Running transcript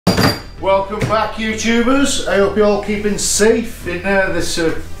Welcome back, YouTubers. I hope you're all keeping safe in this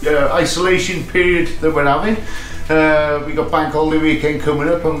isolation period that we're having. We got bank holiday weekend coming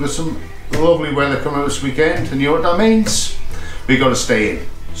up and we've got some lovely weather coming up this weekend, and you know what that means? We got to stay in.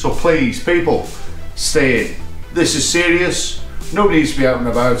 So please, people, stay in. This is serious. Nobody needs to be out and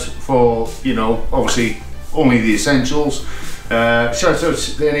about for, you know, obviously only the essentials. Shout out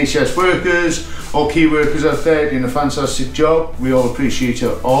to the NHS workers, all key workers out there doing a fantastic job. We all appreciate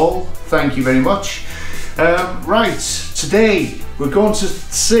you all. Thank you very much. Right, today we're going to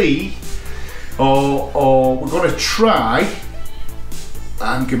see, or we're going to try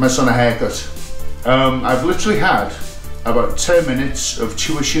and give my son a haircut. I've literally had about 10 minutes of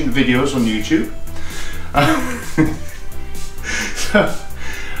tuition videos on YouTube. So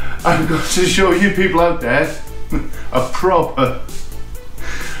I've got to show you people out there a proper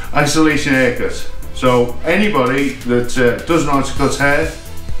isolation haircut. So anybody that doesn't know how to cut hair,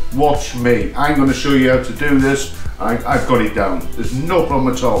 watch me. I'm going to show you how to do this. I've got it down. There's no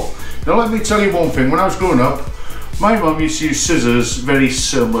problem at all. Now let me tell you one thing. When I was growing up, my mum used to use scissors very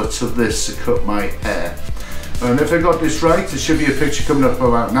similar to this to cut my hair. And if I got this right, there should be a picture coming up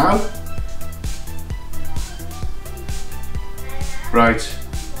about now. Right.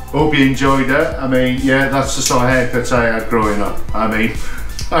 Hope you enjoyed that. I mean, yeah, that's the sort of haircut I had growing up. I mean,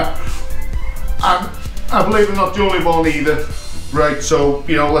 I believe I'm not the only one either. Right, so,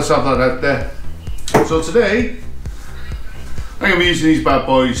 you know, let's have that out there. So today, I'm going to be using these bad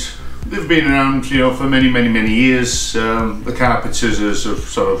boys. They've been around, you know, for many years. The carpet scissors have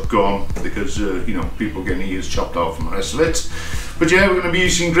sort of gone because, you know, people getting ears chopped off and the rest of it. But yeah, we're going to be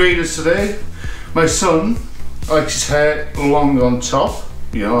using graders today. My son likes his hair long on top,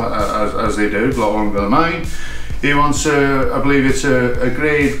 you know, as they do, a lot longer than mine. He wants I believe it's a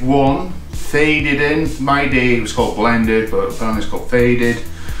grade 1 faded in. My day it was called blended, but apparently it's called faded.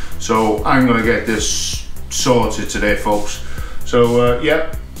 So I'm going to get this sorted today, folks. So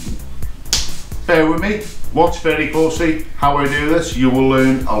yeah, bear with me, watch very closely how I do this. You will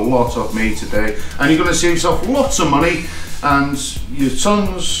learn a lot of me today, and you're going to save yourself lots of money. And your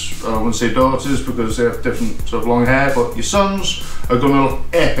sons, I wouldn't say daughters because they have different sort of long hair, but your sons are going to look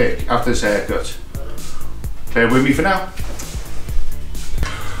epic after this haircut. Bear with me for now.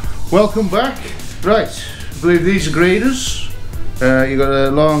 Welcome back. Right, I believe these are graders. You've got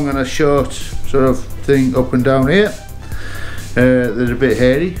a long and a short sort of thing up and down here. They're a bit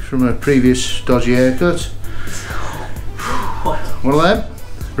hairy from a previous dodgy haircut. One of them.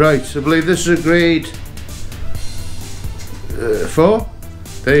 Right, I believe this is a grade 4.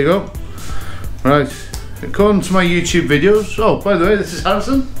 There you go. Right, according to my YouTube videos. Oh, by the way, this is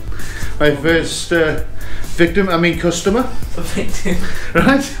Harrison, my first customer. Victim.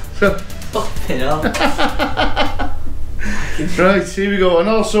 Right, so right, here we go. And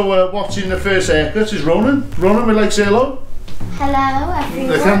also watching the first haircut is Ronan. Ronan, we'd like to say hello. Hello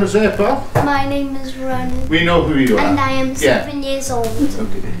everyone. The camera's there, pal. My name is Ronan. We know who you are. And I am 7 years old.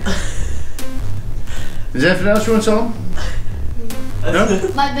 Okay. Is there anything else you want to tell them? No?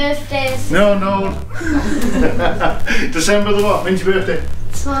 My birthday is... No. December the what? When's your birthday?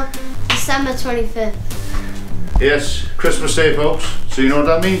 December 25th. Yes, Christmas Day, folks. So you know what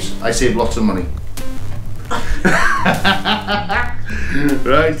that means? I save lots of money.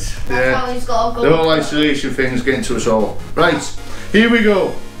 Right. That's how he's got to go. The whole isolation thing is getting to us all. Right, here we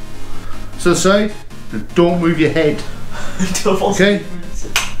go. To the side. Don't move your head. Okay?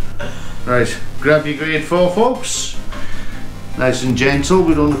 Right, grab your grade 4, folks. Nice and gentle.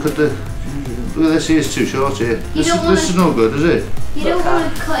 We don't look at the... Look at this, here's too short here. This is no good, is it? You don't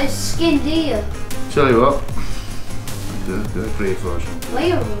want to cut his skin, do you? Tell you what. Grade 4 or something. Why are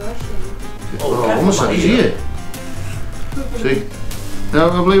you rushing? Oh, almost like here. See? Now,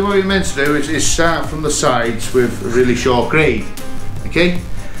 I believe what you're meant to do is start from the sides with a really short grade. Okay?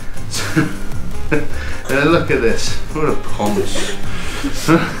 Look at this. What a ponce.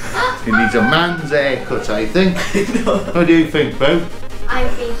 He needs a man's haircut, I think. No. What do you think, Bo? I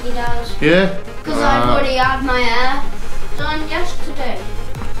think he does. Yeah? Because I've already had my hair done yesterday.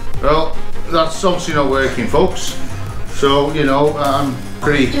 Well, that's obviously not working, folks. So, you know, I'm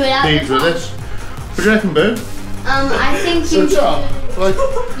pretty pleased with this. What do you reckon, Boo? I think you should. Top? Like,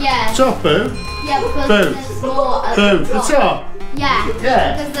 Yeah. top, Boo? Yeah, because Boo. there's more at Boo, the the top. top? Yeah.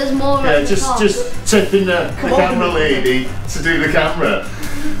 Yeah. Because there's more Yeah, at the top. just tipping the camera lady to do the camera.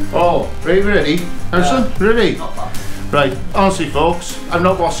 Oh, ready? Harrison, ready? Not bad. Right, honestly folks, I've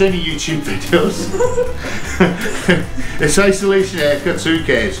not watched any YouTube videos. It's isolation haircuts, who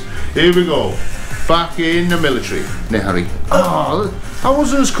cares? Here we go. Back in the military. Now, Harry. Oh, that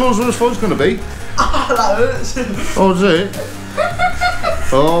wasn't as close as I thought it was going to be. That hurts. Oh, is it?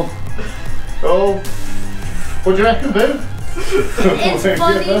 Oh, Oh, what do you reckon, Boo? It's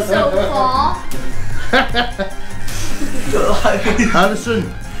funny so far.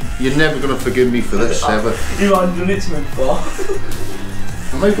 Harrison, you're never going to forgive me for this, ever. You haven't done it to me before.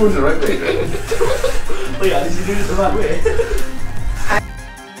 Am I going the right way? Oh yeah, is he doing it the right way?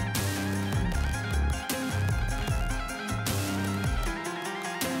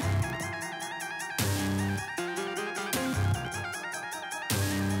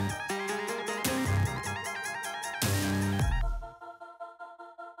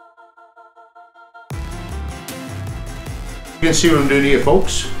 You can see what I'm doing here,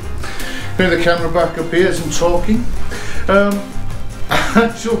 folks. Bring the camera back up here as I'm talking.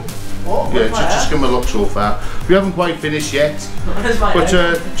 So, What? yeah, just give me a look so far. We haven't quite finished yet, Where's my but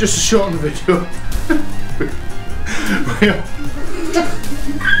head? just to shorten the video.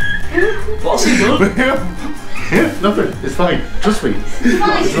 What's he done? Nothing, it's fine, trust me. It's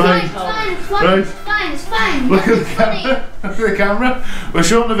fine, it's Right. fine, it's fine, Right. it's fine, it's fine. Look at the It's funny. camera, look at the camera. We're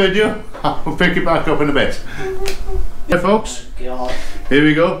shorten the video, we'll pick it back up in a bit. Yeah, folks, God. here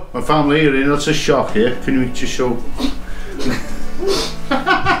we go. My family are in, it's a shock here. Can we just show?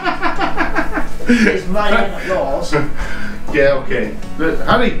 It's mine, not yours. Yeah, okay. But,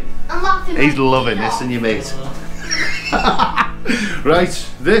 Harry, I'm laughing. he's at loving you. this, and you mate. Right,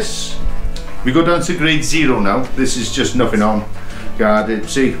 this, we go down to grade 0 now. This is just nothing on. Guarded,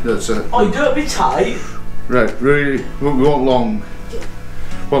 see, that's a, Oh, you don't be tight. right, really, we want long.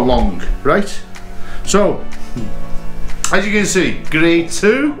 Want long, right? So, as you can see, grade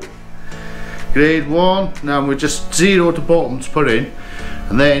 2, grade 1, now we're just 0 to bottom to put in,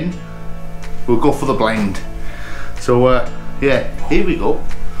 and then we'll go for the blind. So, yeah, here we go.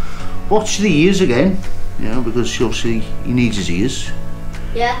 Watch the ears again, you know, because you'll see he needs his ears.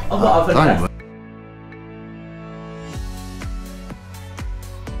 Yeah. I'm not having Anyway. that.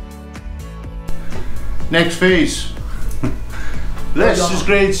 Next phase. This is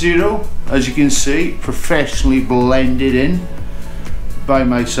grade 0, as you can see, professionally blended in by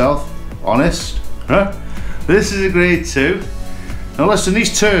myself, honest. Huh? This is a grade 2. Now listen,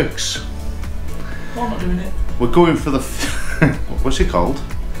 these Turks, I'm not doing it. we're going for the, what's it called?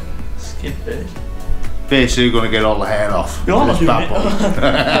 Skin face. Basically we're going to get all the hair off. You're not This doing bad it. boy.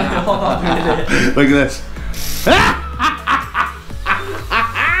 You're not doing it. Look at this.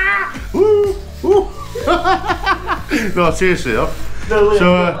 Woo, woo. No, seriously though. No, Liam, So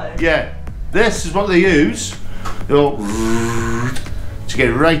don't let him. yeah, this is what they use, you know, to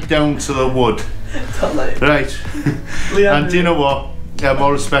get right down to the wood. Don't let him. Right. Leanne, And do you know what? I have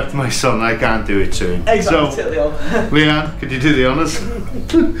more respect for my son. I can't do it to him. Exactly, So, Leon. Leanne, could you do the honours?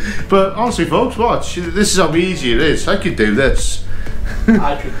 But honestly, folks, watch. This is how easy it is. I could do this.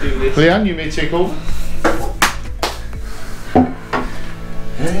 I could do this. Leanne, you may take over.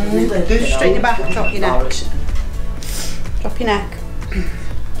 Straighten your back, drop your neck. Drop your neck.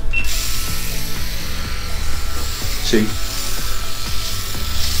 See?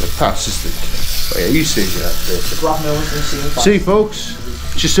 The passes the. Oh yeah, you see that. Grab no one's gonna see him. See, folks,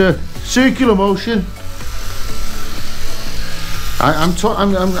 just a circular motion. I'm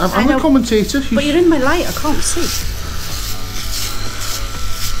know. a commentator. But you're in my light, I can't see.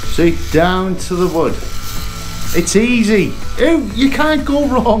 See, down to the wood. It's easy. You can't go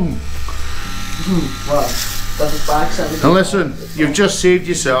wrong. Well, that's his bike sent me. And listen, you've just saved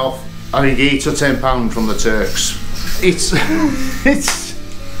yourself, I think, £8 or £10 from the Turks. It's it's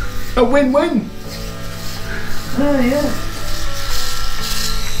a win-win. Oh, yeah.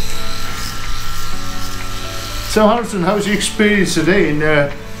 So Harrison, how was your experience today in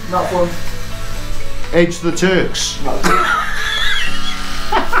Not fun. Edge of the Turks? Not good.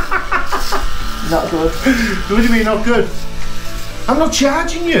 Not good. What do you mean not good? I'm not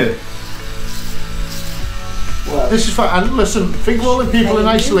charging you. Well, This is fine. And listen, think of all the people in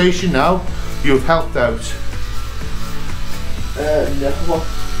isolation now. You've helped out. no. Well,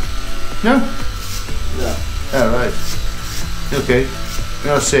 No? no. Yeah, right. Okay.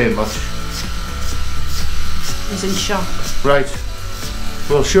 You're not saying much. He's in shock. Right.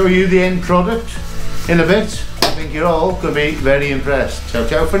 We'll show you the end product in a bit. I think you're all going to be very impressed. Ciao,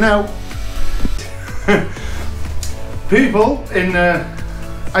 ciao for now. People in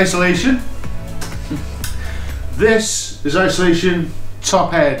isolation. This is isolation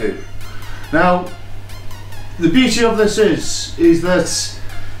top hairdo. Now, the beauty of this is that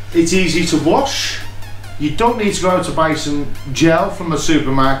it's easy to wash. You don't need to go out to buy some gel from the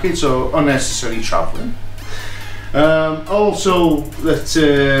supermarket, so unnecessary travelling. Also,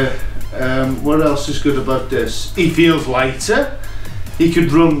 that what else is good about this? He feels lighter. He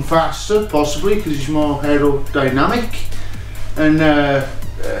could run faster, possibly, because he's more aerodynamic. And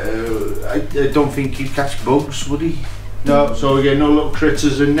I don't think he'd catch bugs, would he? No, so again, no little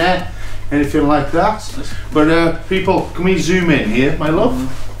critters in there, anything like that. But people, can we zoom in here, my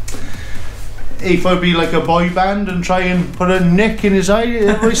love? If I'd be like a boy band and try and put a nick in his eye,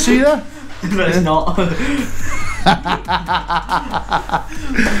 everybody see that? But it's not.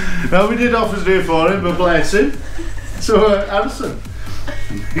 No, we did offer to do it for him, but bless him. So, Alison,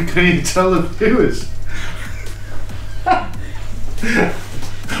 can you tell the viewers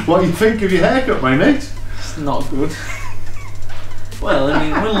what you think of your haircut, my mate? It's not good. Well, I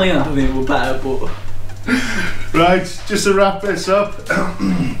mean, when Leon told me it was better, but... Right, just to wrap this up,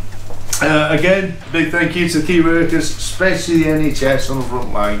 again, big thank you to the key workers, especially the NHS on the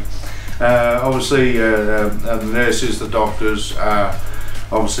front line. Obviously, the nurses, the doctors,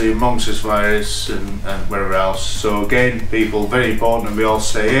 obviously amongst this virus and wherever else. So again, people, very important that we all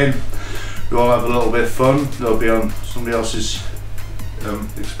stay in. We all have a little bit of fun. They'll be on somebody else's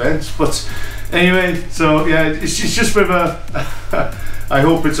expense. But anyway, so yeah, it's just a bit of a I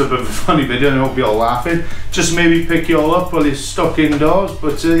hope it's a bit of a funny video and I hope you're all laughing. Just maybe pick you all up while you're stuck indoors.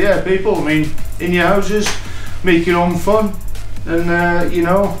 But yeah, people, I mean, in your houses, make your own fun. And you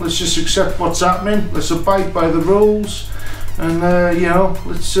know, let's just accept what's happening. Let's abide by the rules. And you know,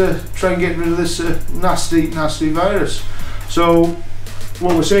 let's try and get rid of this nasty virus. So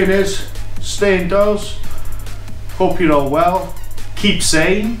what we're saying is, stay indoors. Hope you're all well. Keep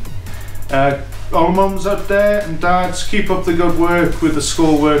sane. All mums out there and dads, keep up the good work with the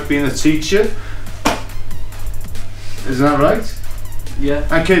schoolwork, being a teacher. Isn't that right? Yeah.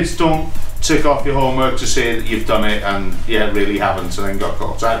 And kids, don't tick off your homework to say that you've done it and yeah, really haven't, and then got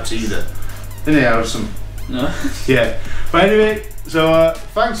caught out either. Isn't it, Alison? No. Yeah. But anyway, so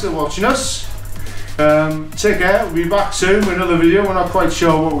thanks for watching us. Take care. We'll be back soon with another video. We're not quite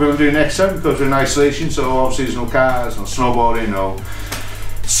sure what we're going to do next time because we're in isolation, so obviously there's no cars, no snowboarding, no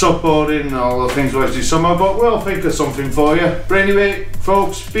supboarding and all the things we always do summer, but we'll think of something for you. But anyway,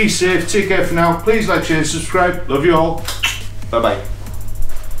 folks, be safe, take care for now. Please like, share and subscribe. Love you all. Bye bye.